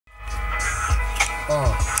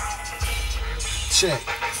Check.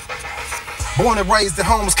 Born and raised in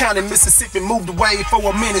Holmes County, Mississippi, moved away for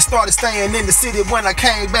a minute, started staying in the city. When I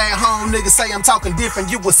came back home, niggas say I'm talking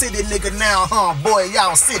different. You a city nigga now, huh? Boy,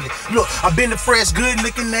 y'all silly. Look, I been a fresh, good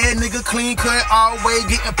looking ass nigga, clean cut, always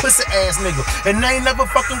getting pussy ass nigga. And they ain't never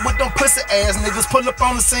fucking with them pussy ass niggas. Pull up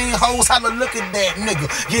on the scene, hoes, holla, look at that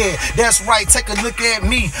nigga. Yeah, that's right, take a look at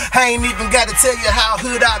me. I ain't even gotta tell you how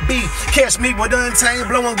hood I be. Catch me with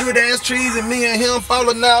Untamed, blowing good ass trees, and me and him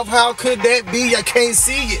falling off. How could that be? I can't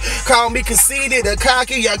see it. Call me conceited, a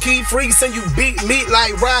cocky, I keep freezing, you beat me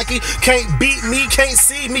like Rocky. Can't beat me, can't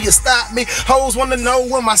see me, you stop me. Hoes wanna know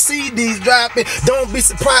when my CD's dropping. Don't be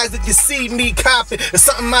surprised if you see me copping. If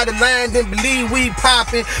something out of line, then believe we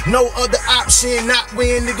popping. No other option, not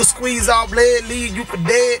when niggas squeeze off lead, leave you for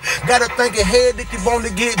dead. Gotta think ahead if you wanna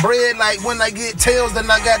get bread. Like when I get tails, then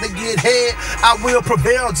I gotta get head. I will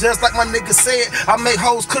prevail, just like my nigga said. I make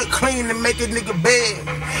hoes cook clean and make a nigga bed.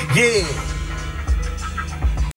 Yeah.